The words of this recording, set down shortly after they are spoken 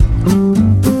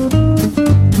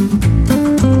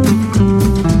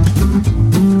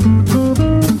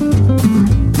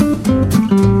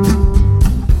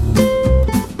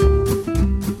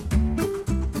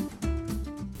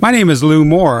My name is Lou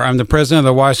Moore. I'm the president of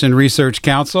the Washington Research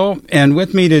Council, and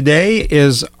with me today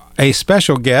is a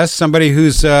special guest, somebody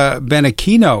who's been a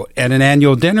keynote at an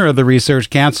annual dinner of the Research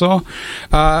Council,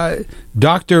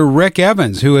 Dr. Rick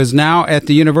Evans, who is now at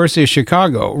the University of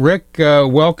Chicago. Rick,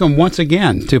 welcome once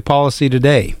again to Policy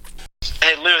Today.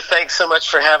 Hey, Lou, thanks so much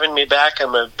for having me back.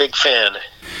 I'm a big fan.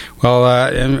 Well,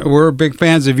 and we're big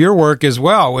fans of your work as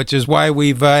well, which is why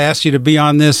we've asked you to be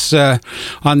on this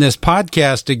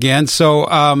podcast again.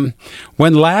 So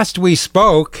when last we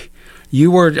spoke,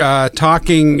 you were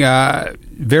talking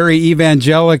very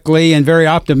evangelically and very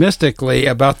optimistically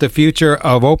about the future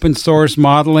of open source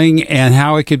modeling and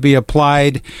how it could be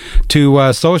applied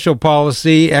to social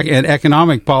policy and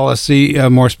economic policy,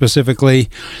 more specifically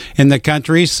in the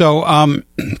country. So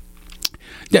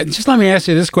just let me ask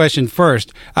you this question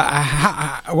first.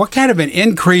 What kind of an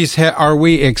increase are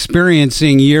we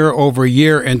experiencing year over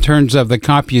year in terms of the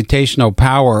computational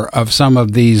power of some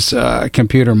of these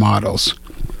computer models?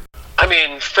 I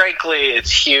mean, frankly, it's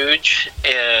huge.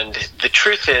 And the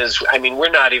truth is, I mean,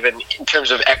 we're not even, in terms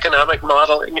of economic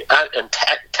modeling and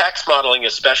tax modeling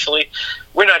especially,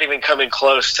 we're not even coming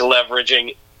close to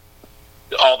leveraging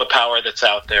all the power that's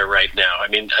out there right now. I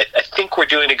mean, I think we're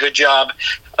doing a good job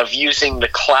of using the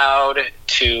cloud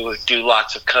to do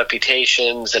lots of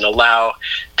computations and allow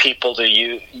people to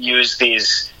use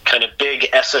these kind of big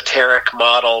esoteric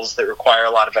models that require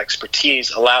a lot of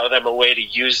expertise, allow them a way to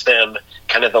use them,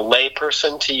 kind of the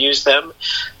layperson to use them.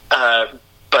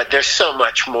 But there's so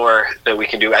much more that we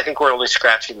can do. I think we're only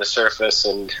scratching the surface,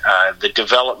 and the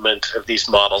development of these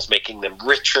models, making them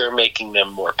richer, making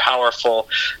them more powerful,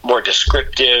 more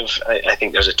descriptive. I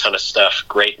think there's a ton of stuff,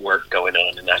 great work going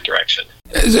on in that direction.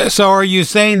 So are you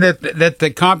saying that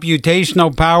the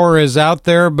computational power is out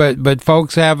there, but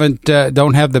folks don't have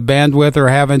the bandwidth or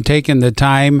haven't taken the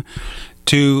time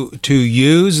to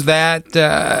use that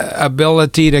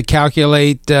ability to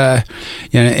calculate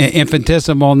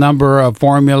infinitesimal number of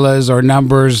formulas or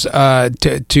numbers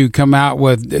to come out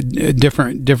with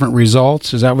different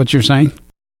results? Is that what you're saying?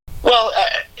 Well,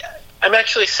 I'm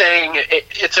actually saying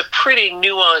it's a pretty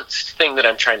nuanced thing that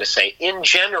I'm trying to say. In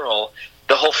general,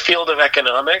 the whole field of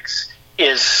economics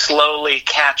is slowly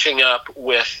catching up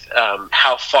with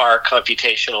how far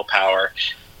computational power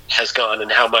has gone and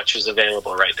how much is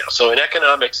available right now. So in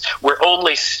economics, we're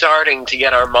only starting to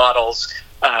get our models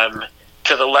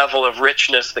to the level of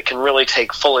richness that can really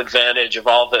take full advantage of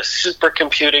all the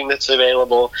supercomputing that's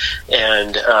available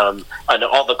and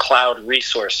all the cloud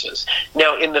resources.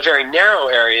 Now, in the very narrow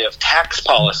area of tax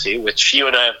policy, which you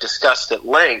and I have discussed at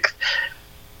length,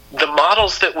 the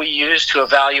models that we use to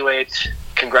evaluate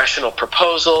congressional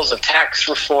proposals of tax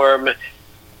reform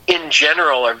in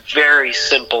general are very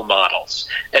simple models.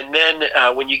 And then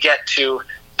when you get to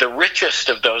the richest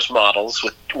of those models,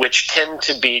 which tend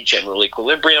to be general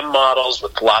equilibrium models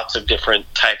with lots of different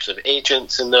types of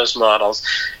agents in those models,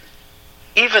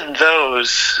 even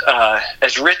those,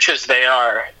 as rich as they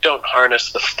are, don't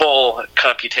harness the full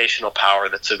computational power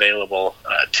that's available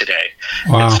today.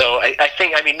 Wow. And so I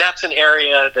think, that's an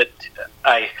area that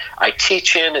I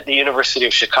teach in at the University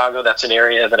of Chicago. That's an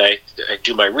area that I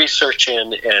do my research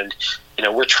in, and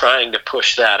we're trying to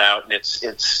push that out. And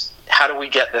it's how do we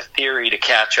get the theory to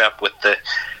catch up with the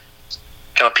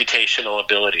computational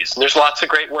abilities? And there's lots of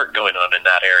great work going on in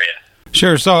that area.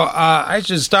 Sure. So I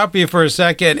should stop you for a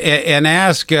second and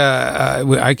ask,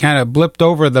 I kind of blipped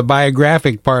over the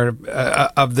biographic part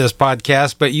of this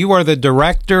podcast, but you are the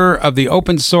director of the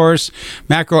Open Source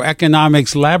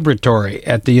Macroeconomics Laboratory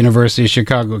at the University of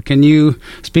Chicago. Can you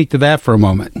speak to that for a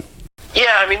moment?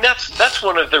 Yeah, that's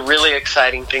one of the really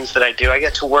exciting things that I do. I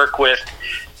get to work with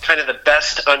kind of the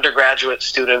best undergraduate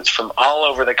students from all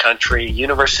over the country,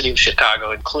 University of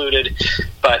Chicago included.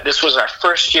 But this was our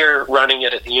first year running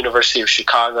it at the University of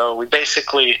Chicago. We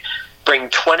basically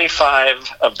bring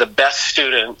 25 of the best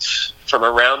students from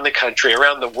around the country,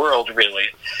 around the world really,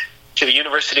 to the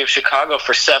University of Chicago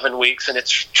for 7 weeks, and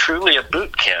it's truly a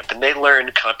boot camp. And they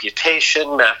learn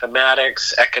computation,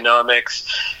 mathematics, economics,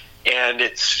 and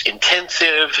it's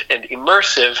intensive and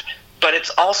immersive, but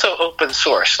it's also open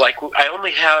source. Like, I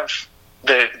only have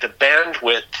the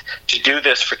bandwidth to do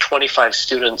this for 25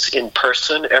 students in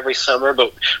person every summer,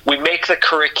 but we make the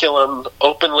curriculum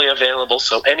openly available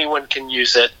so anyone can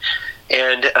use it.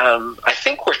 And I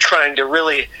think we're trying to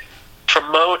really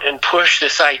promote and push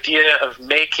this idea of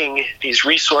making these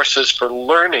resources for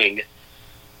learning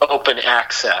open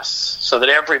access so that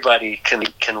everybody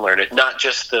can learn it, not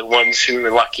just the ones who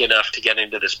are lucky enough to get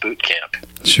into this boot camp.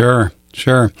 Sure.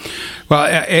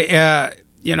 Well,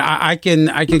 I can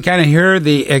kind of hear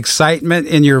the excitement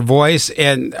in your voice,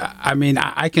 and I mean,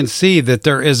 I can see that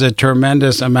there is a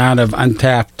tremendous amount of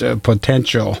untapped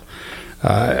potential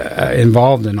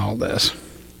involved in all this.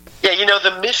 Yeah,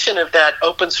 the mission of that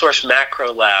open source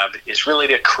macro lab is really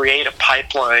to create a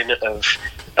pipeline of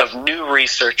new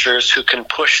researchers who can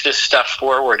push this stuff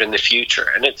forward in the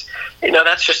future, and it's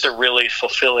that's just a really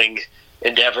fulfilling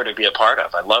endeavor to be a part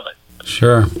of. I love it.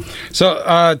 Sure.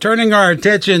 So turning our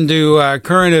attention to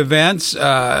current events,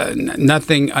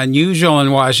 nothing unusual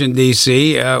in Washington,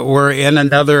 D.C. We're in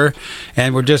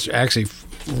and we're just actually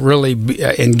really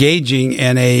engaging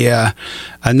in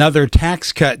another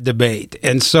tax cut debate.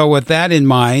 And so with that in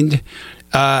mind,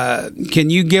 can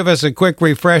you give us a quick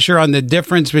refresher on the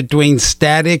difference between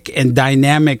static and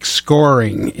dynamic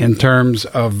scoring in terms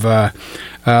of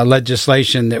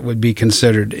legislation that would be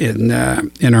considered in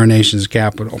our nation's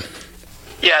capital?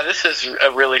 Yeah, this is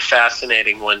a really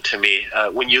fascinating one to me.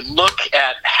 When you look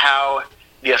at how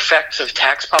the effects of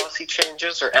tax policy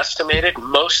changes are estimated,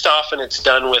 most often it's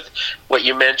done with what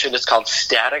you mentioned is called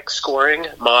static scoring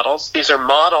models. These are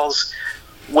models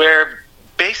where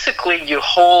basically you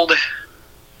hold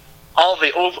all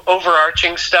the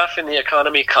overarching stuff in the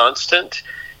economy constant.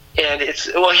 And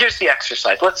here's the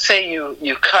exercise. Let's say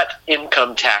you cut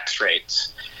income tax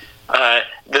rates.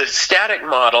 The static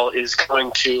model is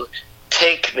going to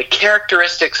take the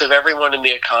characteristics of everyone in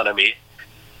the economy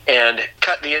and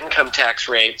cut the income tax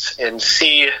rates and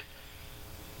see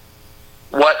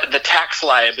how the tax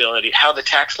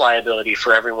liability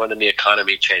for everyone in the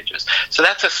economy changes. So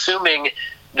that's assuming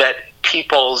that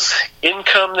people's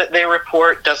income that they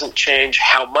report doesn't change,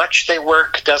 how much they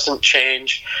work doesn't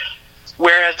change,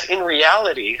 whereas in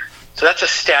reality, so that's a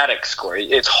static score.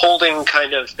 It's holding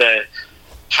kind of the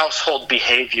household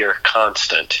behavior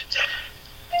constant.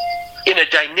 In a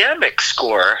dynamic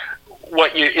score,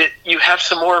 you have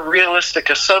some more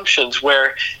realistic assumptions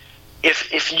where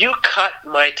if you cut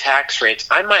my tax rates,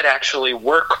 I might actually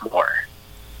work more.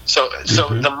 So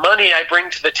the money I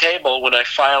bring to the table when I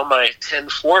file my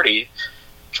 1040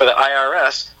 for the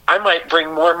IRS, I might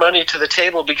bring more money to the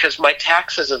table because my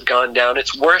taxes have gone down.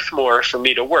 It's worth more for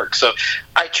me to work. So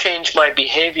I change my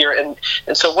behavior.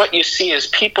 And so what you see is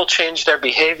people change their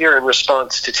behavior in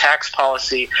response to tax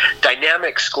policy.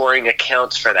 Dynamic scoring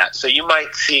accounts for that. So you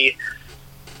might see,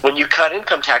 when you cut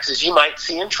income taxes, you might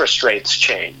see interest rates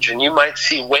change, and you might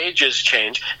see wages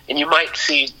change, and you might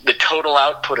see the total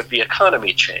output of the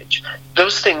economy change.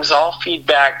 Those things all feed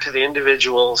back to the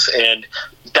individuals, and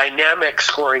dynamic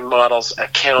scoring models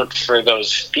account for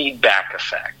those feedback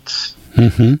effects.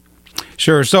 Mm-hmm.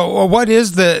 Sure. So what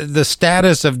is the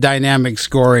status of dynamic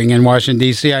scoring in Washington,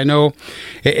 D.C.? I know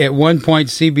at one point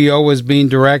CBO was being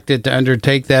directed to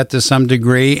undertake that to some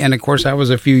degree. And, of course, that was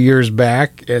a few years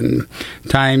back. And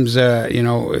times,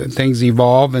 things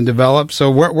evolve and develop.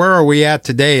 So where are we at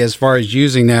today as far as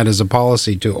using that as a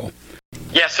policy tool?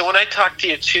 Yeah, so when I talked to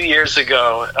you 2 years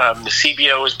ago, the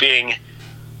CBO was being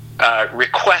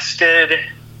requested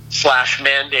 /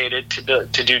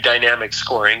 mandated to do dynamic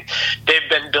scoring. They've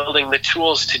been building the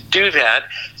tools to do that.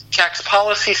 Tax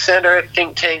Policy Center, a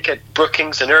think tank at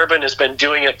Brookings and Urban, has been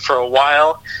doing it for a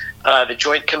while. The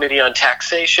Joint Committee on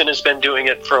Taxation has been doing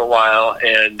it for a while,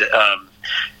 and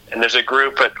there's a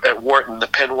group at Wharton, the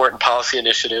Penn Wharton Policy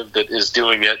Initiative, that is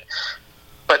doing it.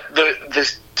 But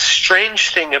the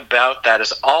strange thing about that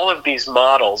is all of these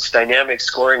models, dynamic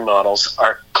scoring models,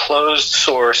 are closed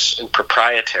source and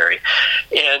proprietary.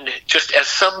 And just as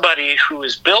somebody who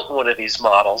has built one of these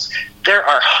models, there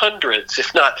are hundreds,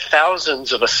 if not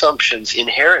thousands, of assumptions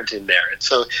inherent in there. And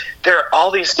so there are all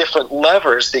these different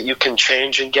levers that you can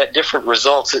change and get different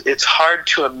results. It's hard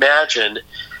to imagine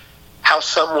how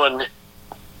someone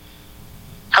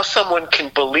can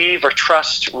believe or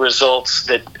trust results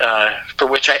that for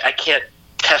which I can't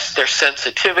test their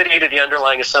sensitivity to the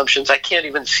underlying assumptions. I can't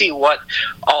even see what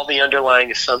all the underlying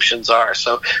assumptions are.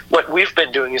 So what we've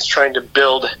been doing is trying to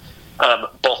build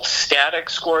both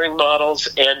static scoring models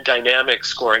and dynamic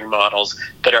scoring models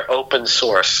that are open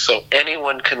source. So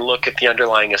anyone can look at the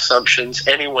underlying assumptions,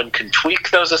 anyone can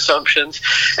tweak those assumptions,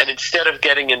 and instead of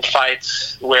getting in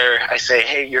fights where I say,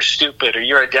 hey, you're stupid, or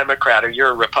you're a Democrat, or you're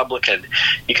a Republican,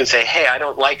 you can say, hey, I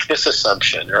don't like this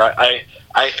assumption, or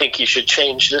I think you should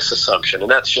change this assumption. And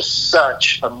that's just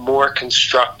such a more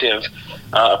constructive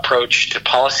approach to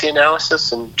policy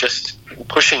analysis and just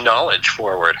pushing knowledge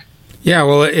forward. Yeah,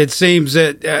 well, it seems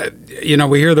that,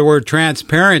 we hear the word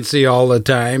transparency all the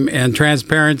time, and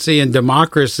transparency and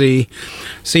democracy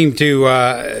seem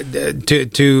to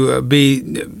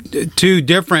be two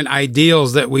different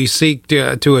ideals that we seek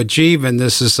to achieve in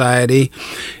this society.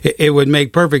 It would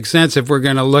make perfect sense if we're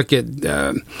going to look at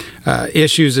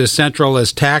issues as central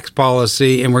as tax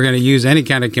policy, and we're going to use any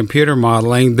kind of computer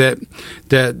modeling, that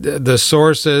the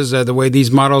sources, the way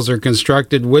these models are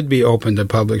constructed, would be open to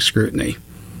public scrutiny.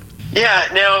 Yeah,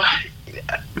 now,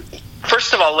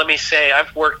 first of all, let me say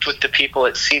I've worked with the people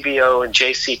at CBO and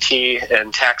JCT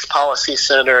and Tax Policy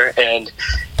Center, and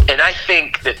I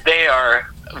think that they are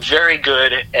very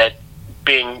good at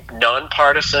being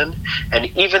nonpartisan, and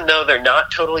even though they're not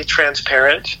totally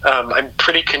transparent, I'm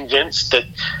pretty convinced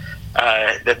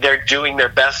that they're doing their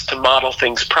best to model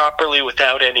things properly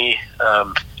without any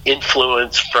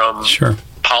influence from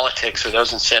politics or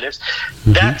those incentives.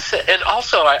 Mm-hmm. And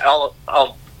also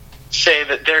I'll say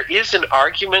that there is an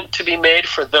argument to be made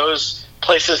for those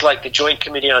places like the Joint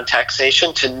Committee on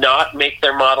Taxation to not make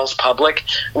their models public.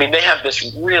 I mean, they have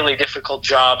this really difficult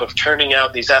job of turning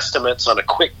out these estimates on a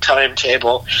quick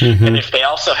timetable, and if they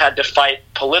also had to fight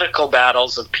political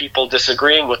battles of people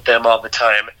disagreeing with them all the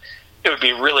time, it would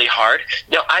be really hard.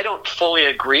 Now, I don't fully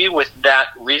agree with that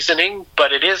reasoning,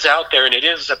 but it is out there, and it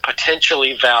is a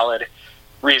potentially valid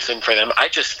reason for them. I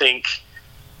just think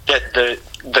that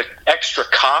the extra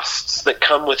costs that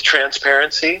come with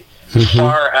transparency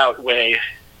far outweigh,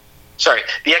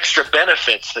 the extra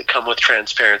benefits that come with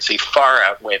transparency far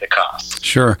outweigh the costs.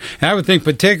 Sure. And I would think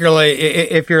particularly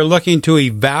if you're looking to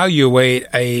evaluate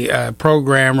a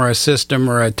program or a system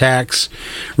or a tax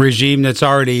regime that's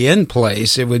already in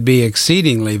place, it would be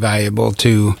exceedingly valuable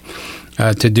to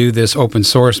do this open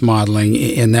source modeling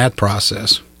in that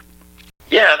process.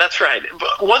 Yeah, that's right.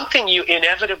 But one thing you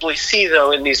inevitably see,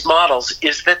 though, in these models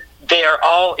is that they are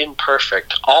all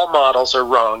imperfect. All models are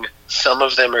wrong. Some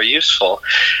of them are useful.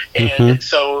 And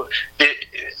so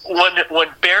one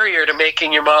barrier to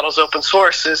making your models open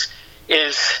source is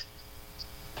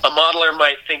a modeler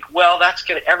might think, well,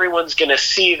 everyone's going to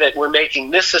see that we're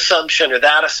making this assumption or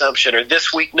that assumption or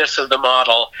this weakness of the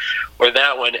model or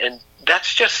that one. And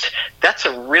that's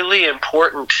a really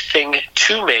important thing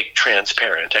to make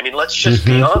transparent. I mean, let's just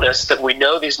be honest that we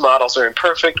know these models are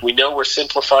imperfect. We know we're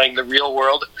simplifying the real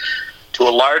world to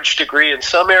a large degree in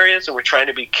some areas, and we're trying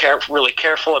to be really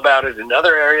careful about it in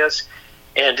other areas.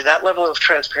 And that level of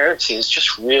transparency is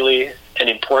just really an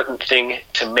important thing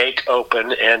to make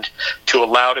open and to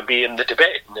allow to be in the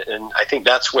debate. And I think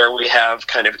that's where we have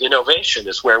kind of innovation,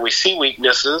 is where we see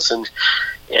weaknesses and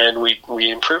we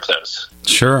improve those.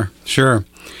 Sure.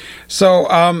 So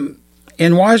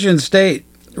in Washington State,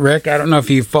 Rick, I don't know if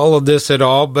you followed this at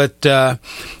all, but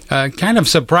kind of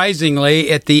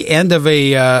surprisingly, at the end of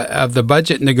the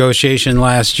budget negotiation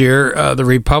last year, the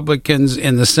Republicans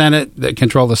in the Senate that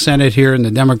control the Senate here and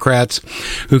the Democrats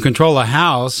who control the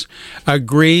House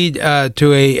agreed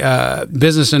to a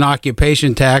business and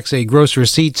occupation tax, a gross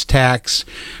receipts tax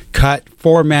cut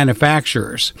for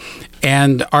manufacturers.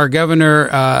 And our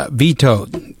governor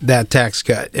vetoed that tax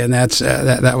cut, and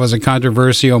that was a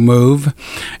controversial move.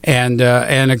 And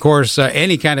of course,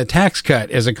 any kind of tax cut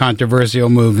is a controversial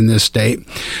move in this state.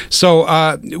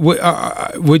 So,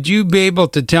 would you be able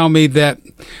to tell me that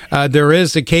there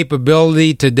is a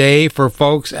capability today for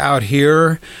folks out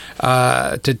here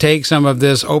to take some of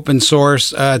this open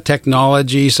source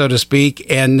technology, so to speak,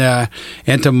 and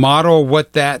to model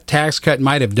what that tax cut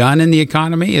might have done in the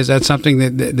economy? Is that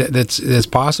something that's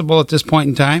possible at this point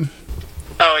in time?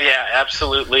 Oh, yeah,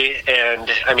 absolutely.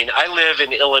 And I mean, I live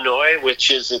in Illinois,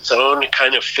 which is its own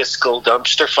kind of fiscal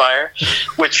dumpster fire,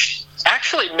 which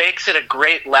actually makes it a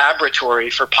great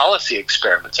laboratory for policy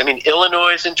experiments. I mean,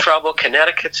 Illinois is in trouble,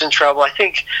 Connecticut's in trouble. I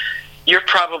think you're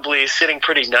probably sitting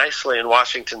pretty nicely in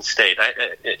Washington State.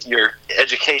 Your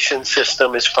education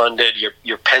system is funded,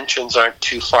 your pensions aren't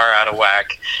too far out of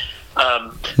whack.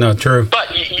 No, true.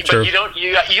 But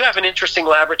you have an interesting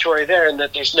laboratory there in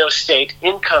that there's no state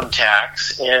income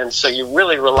tax, and so you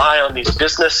really rely on these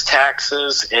business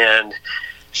taxes and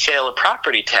sale of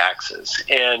property taxes.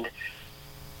 And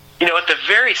at the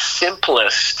very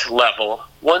simplest level,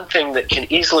 one thing that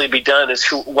can easily be done is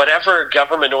whatever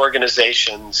government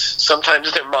organizations,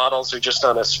 sometimes their models are just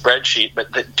on a spreadsheet,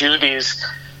 but that do these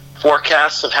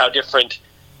forecasts of how different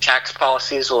tax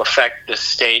policies will affect the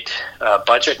state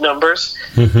budget numbers.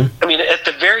 I mean, at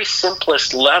the very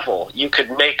simplest level, you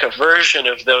could make a version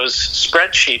of those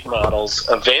spreadsheet models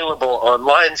available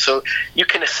online, so you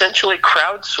can essentially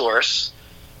crowdsource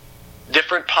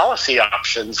different policy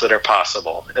options that are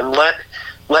possible and let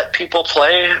let people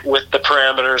play with the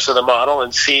parameters of the model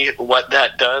and see what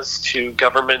that does to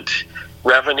government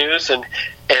revenues, and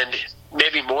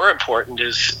maybe more important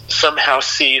is somehow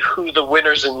see who the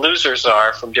winners and losers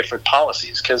are from different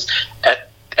policies, because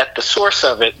at the source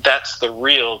of it, that's the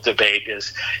real debate,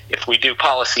 is if we do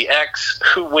policy X,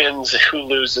 who wins, who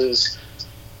loses,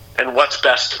 and what's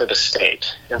best for the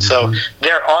state. And so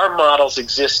there are models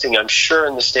existing, I'm sure,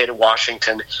 in the state of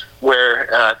Washington where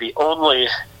the only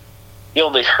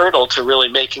hurdle to really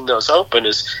making those open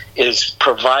is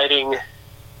providing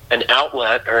an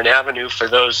outlet or an avenue for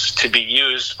those to be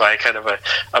used by kind of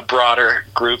a broader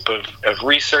group of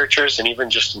researchers and even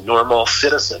just normal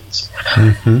citizens.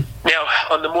 Now,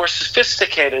 on the more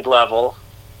sophisticated level,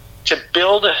 to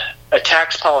build a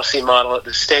tax policy model at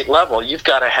the state level, you've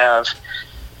got to have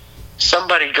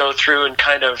somebody go through and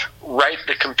kind of write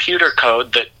the computer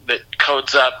code that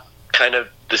codes up kind of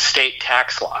the state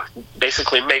tax law,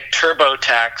 basically make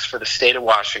TurboTax for the state of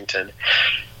Washington,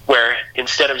 where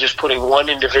instead of just putting one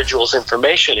individual's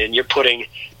information in, you're putting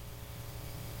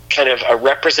kind of a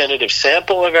representative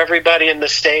sample of everybody in the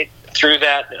state through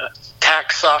that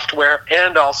tax software,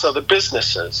 and also the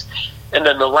businesses. And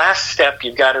then the last step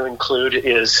you've got to include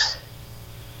is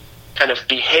kind of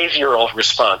behavioral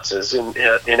responses. In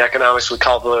economics, we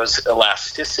call those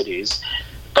elasticities.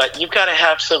 But you've got to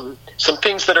have some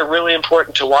things that are really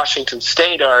important to Washington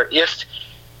State are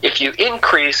if you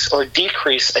increase or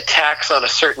decrease a tax on a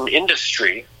certain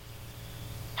industry,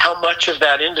 how much of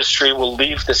that industry will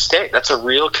leave the state? That's a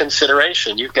real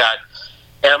consideration. You've got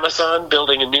Amazon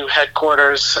building a new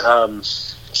headquarters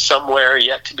somewhere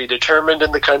yet to be determined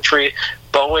in the country.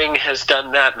 Boeing has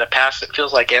done that in the past. It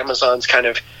feels like Amazon's kind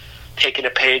of taken a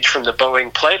page from the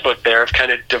Boeing playbook there of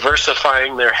kind of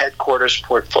diversifying their headquarters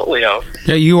portfolio.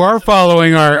 Yeah, you are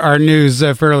following our news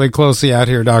fairly closely out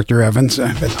here, Dr. Evans.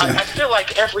 I feel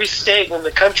like every state in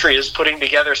the country is putting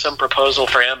together some proposal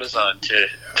for Amazon to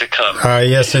come.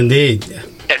 Yes, indeed.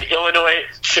 And Illinois,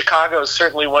 Chicago is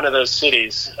certainly one of those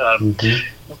cities.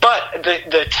 But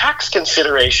the tax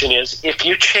consideration is, if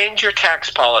you change your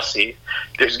tax policy,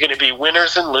 there's going to be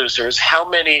winners and losers. How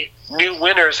many new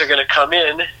winners are going to come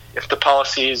in if the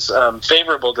policy is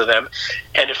favorable to them?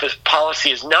 And if the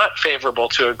policy is not favorable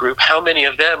to a group, how many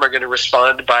of them are going to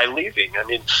respond by leaving? I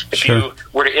mean, if you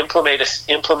were to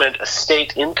implement a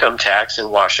state income tax in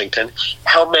Washington,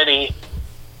 how many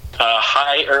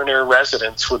high earner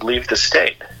residents would leave the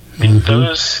state? I mean,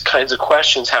 those kinds of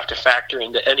questions have to factor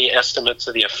into any estimates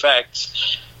of the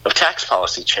effects of tax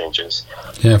policy changes.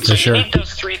 Yeah, for sure. You need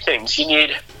those three things. You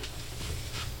need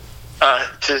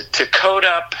to code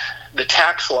up the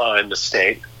tax law in the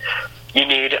state. You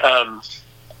need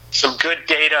some good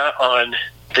data on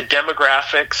the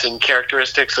demographics and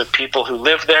characteristics of people who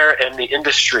live there and the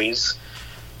industries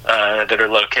that are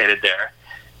located there.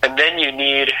 And then you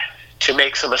need to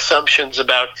make some assumptions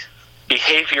about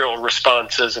behavioral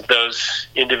responses of those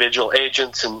individual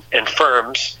agents and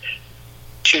firms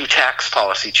to tax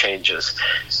policy changes.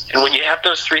 And when you have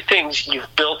those three things,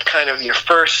 you've built kind of your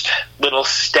first little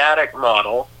static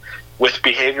model with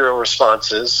behavioral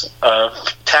responses of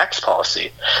tax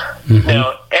policy.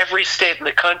 Now, every state in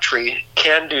the country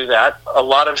can do that. A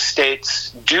lot of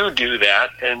states do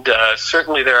that, and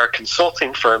certainly there are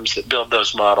consulting firms that build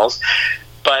those models.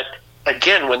 But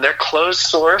again, when they're closed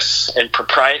source and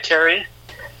proprietary,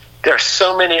 there are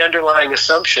so many underlying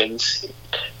assumptions.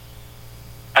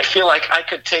 I feel like I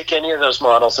could take any of those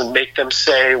models and make them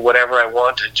say whatever I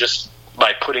wanted just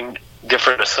by putting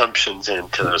different assumptions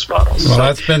into those models. Well,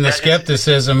 that's been the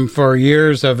skepticism for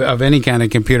years of any kind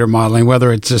of computer modeling,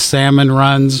 whether it's the salmon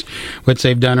runs, which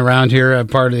they've done around here,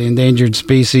 part of the Endangered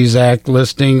Species Act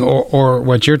listing, or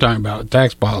what you're talking about,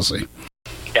 tax policy.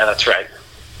 Yeah, that's right.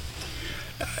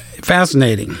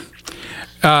 Fascinating.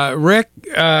 Rick,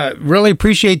 really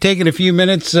appreciate taking a few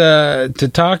minutes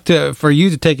for you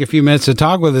to take a few minutes to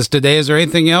talk with us today. Is there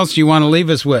anything else you want to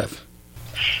leave us with?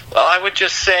 Well, I would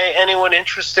just say anyone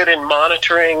interested in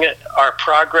monitoring our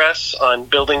progress on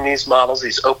building these models,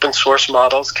 these open source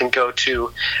models, can go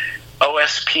to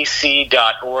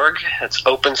ospc.org. That's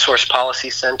Open Source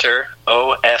Policy Center,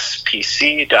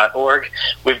 ospc.org.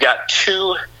 We've got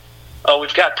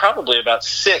probably about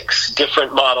 6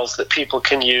 different models that people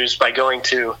can use by going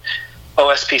to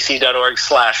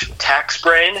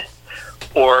ospc.org/taxbrain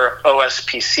or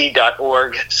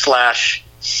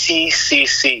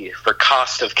ospc.org/CCC for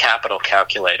cost of capital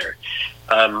calculator.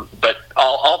 But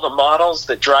all the models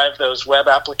that drive those web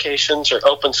applications are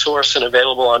open source and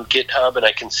available on GitHub, and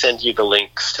I can send you the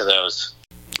links to those.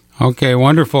 Okay,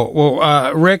 wonderful.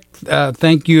 Well, Rick,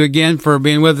 thank you again for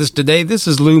being with us today. This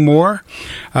is Lou Moore,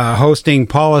 hosting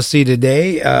Policy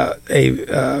Today,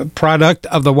 a product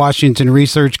of the Washington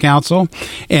Research Council.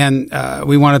 And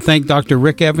we want to thank Dr.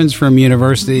 Rick Evans from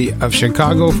University of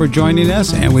Chicago for joining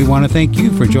us, and we want to thank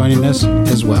you for joining us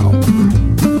as well.